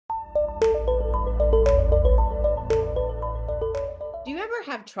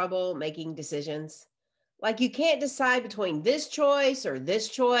ever have trouble making decisions? Like you can't decide between this choice or this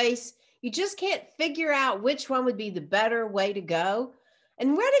choice. You just can't figure out which one would be the better way to go.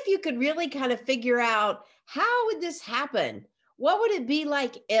 And what if you could really kind of figure out how would this happen? What would it be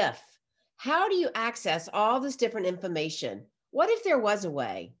like if? How do you access all this different information? What if there was a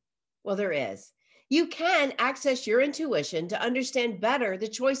way? Well, there is. You can access your intuition to understand better the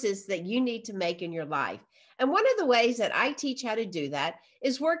choices that you need to make in your life. And one of the ways that I teach how to do that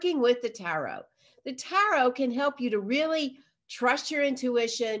is working with the tarot. The tarot can help you to really trust your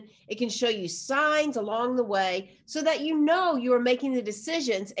intuition. It can show you signs along the way so that you know you are making the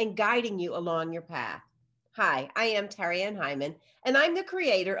decisions and guiding you along your path. Hi, I am Terri Ann Heiman, and I'm the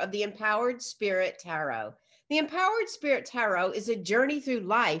creator of the Empowered Spirit Tarot. The Empowered Spirit Tarot is a journey through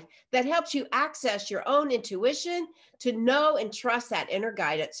life that helps you access your own intuition to know and trust that inner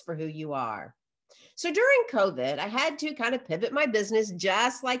guidance for who you are. So during COVID, I had to kind of pivot my business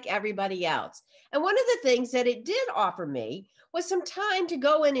just like everybody else. And one of the things that it did offer me was some time to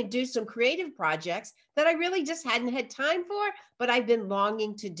go in and do some creative projects that I really just hadn't had time for, but I've been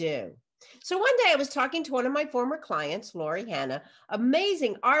longing to do. So one day I was talking to one of my former clients, Lori Hanna,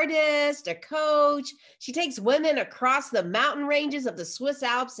 amazing artist, a coach. She takes women across the mountain ranges of the Swiss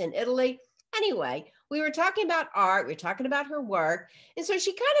Alps in Italy. Anyway, we were talking about art, we were talking about her work. And so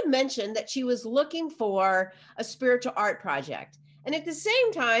she kind of mentioned that she was looking for a spiritual art project. And at the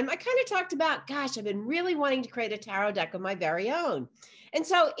same time, I kind of talked about, gosh, I've been really wanting to create a tarot deck of my very own. And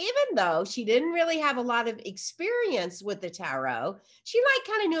so even though she didn't really have a lot of experience with the tarot, she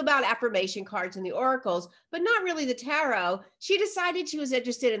kind of knew about affirmation cards and the oracles, but not really the tarot. She decided she was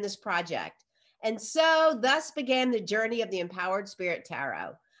interested in this project. And so thus began the journey of the Empowered Spirit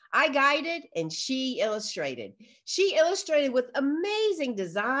Tarot. I guided and she illustrated. She illustrated with amazing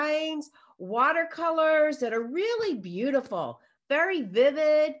designs, watercolors that are really beautiful, very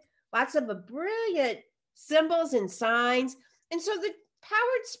vivid, lots of brilliant symbols and signs. And so the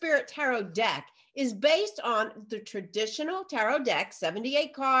Empowered Spirit Tarot deck is based on the traditional tarot deck,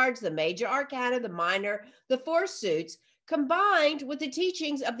 78 cards, the major arcana, the minor, the four suits, combined with the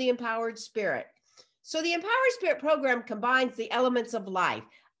teachings of the Empowered Spirit. So the Empowered Spirit program combines the elements of life: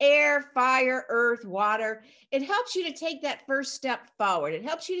 air, fire, earth, water. It helps you to take that first step forward. It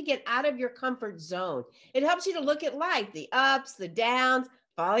helps you to get out of your comfort zone. It helps you to look at life, the ups, the downs,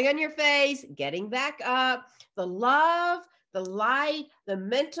 falling on your face, getting back up, the love, the light, the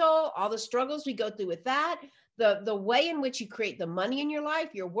mental, all the struggles we go through with that, the way in which you create the money in your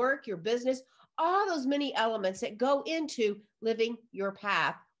life, your work, your business, all those many elements that go into living your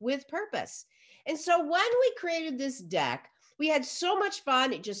path with purpose. And so when we created this deck, we had so much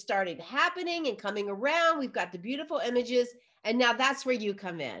fun. It just started happening and coming around. We've got the beautiful images. And now that's where you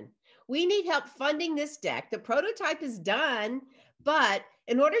come in. We need help funding this deck. The prototype is done, but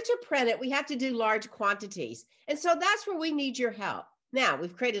in order to print it, we have to do large quantities. And so that's where we need your help. Now,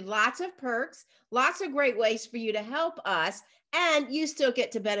 we've created lots of perks, lots of great ways for you to help us, and you still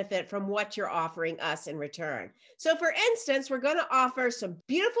get to benefit from what you're offering us in return. So for instance, we're going to offer some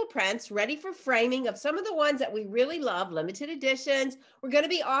beautiful prints ready for framing of some of the ones that we really love, limited editions. We're going to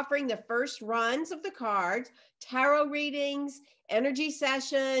be offering the first runs of the cards, tarot readings, energy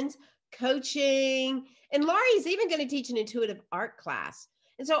sessions, coaching, and Laurie's even going to teach an intuitive art class.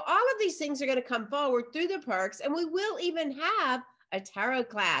 And so all of these things are going to come forward through the perks, and we will even have a tarot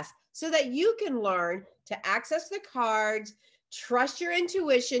class so that you can learn to access the cards, trust your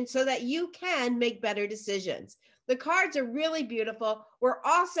intuition so that you can make better decisions. The cards are really beautiful. We're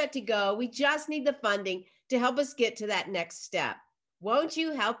all set to go. We just need the funding to help us get to that next step. Won't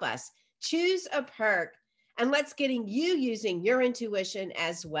you help us? Choose a perk and let's get you using your intuition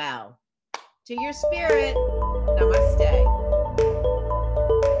as well. To your spirit, namaste.